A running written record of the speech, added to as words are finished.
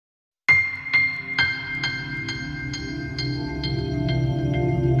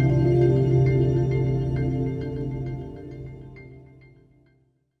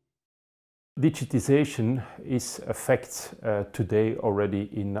digitization is affects today already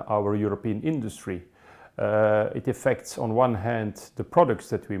in our European industry. It affects on one hand the products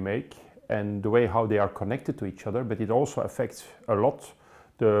that we make and the way how they are connected to each other, but it also affects a lot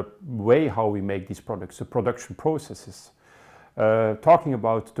the way how we make these products, the production processes. Talking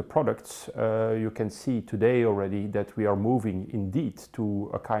about the products, you can see today already that we are moving indeed to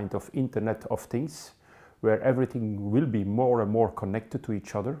a kind of Internet of Things, where everything will be more and more connected to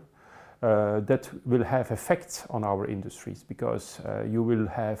each other. That will have effects on our industries, because you will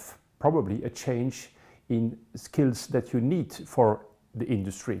have probably a change in skills that you need for the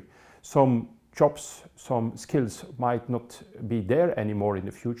industry. Some jobs, some skills might not be there anymore in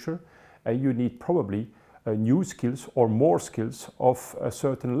the future, and you need probably new skills or more skills of a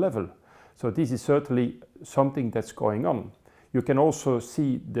certain level. So this is certainly something that's going on. You can also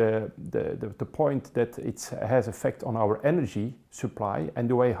see the point that it has effect on our energy supply and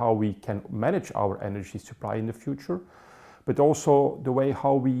the way how we can manage our energy supply in the future, but also the way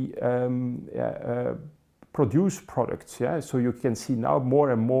how we produce products. Yeah? So you can see now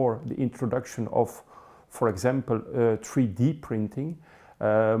more and more the introduction of, for example, 3D printing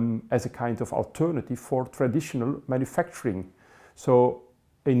as a kind of alternative for traditional manufacturing. So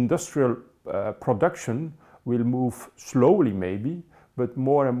industrial production will move slowly maybe, but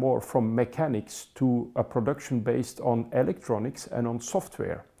more and more from mechanics to a production based on electronics and on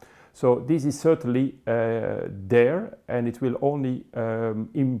software. So this is certainly there, and it will only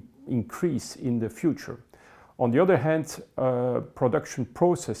increase in the future. On the other hand, production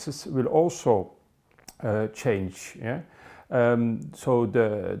processes will also change. Yeah? So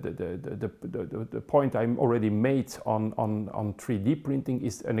the point I already made on 3D printing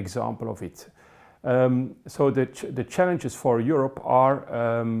is an example of it. So the challenges for Europe are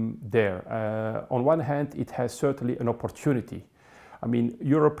there. On one hand, it has certainly an opportunity. I mean,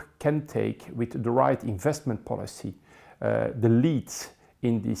 Europe can take, with the right investment policy, the lead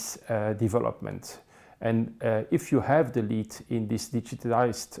in this development. And if you have the lead in this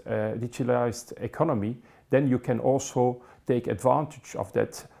digitalized economy, then you can also take advantage of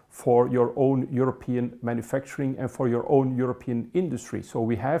that for your own European manufacturing and for your own European industry. So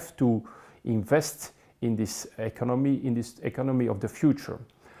we have to invest in this economy of the future.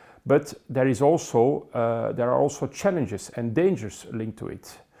 But there are also challenges and dangers linked to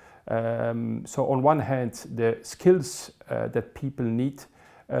it. So on one hand, the skills that people need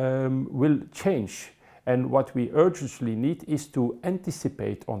will change. And what we urgently need is to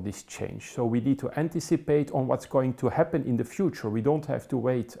anticipate on this change. So we need to anticipate on what's going to happen in the future. We don't have to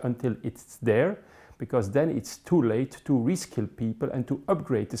wait until it's there, because then it's too late to reskill people and to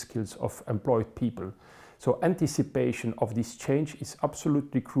upgrade the skills of employed people. So anticipation of this change is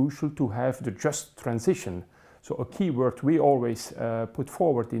absolutely crucial to have the just transition. So a key word we always put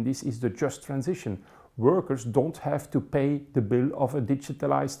forward in this is the just transition. Workers don't have to pay the bill of a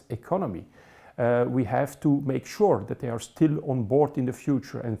digitalized economy. We have to make sure that they are still on board in the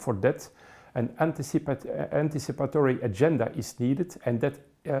future, and for that an anticipatory agenda is needed, and that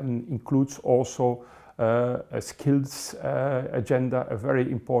includes also a skills agenda, a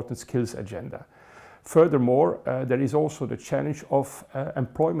very important skills agenda. Furthermore, there is also the challenge of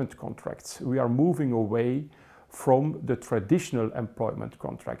employment contracts. We are moving away from the traditional employment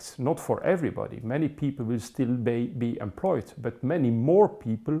contracts. Not for everybody. Many people will still be employed, but many more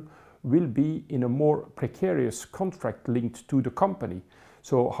people will be in a more precarious contract linked to the company.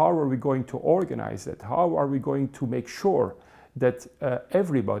 So how are we going to organize that? How are we going to make sure that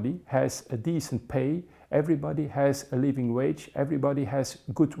everybody has a decent pay, everybody has a living wage, everybody has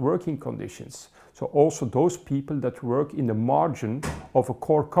good working conditions? So also those people that work in the margin of a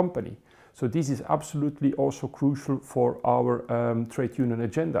core company. So this is absolutely also crucial for our trade union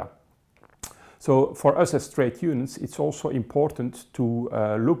agenda. So for us as trade unions, it's also important to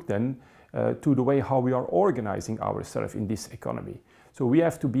look then to the way how we are organizing ourselves in this economy. So we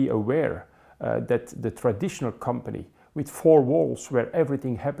have to be aware that the traditional company with four walls, where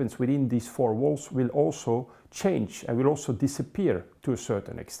everything happens within these four walls, will also change and will also disappear to a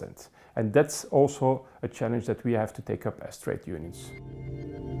certain extent. And that's also a challenge that we have to take up as trade unions.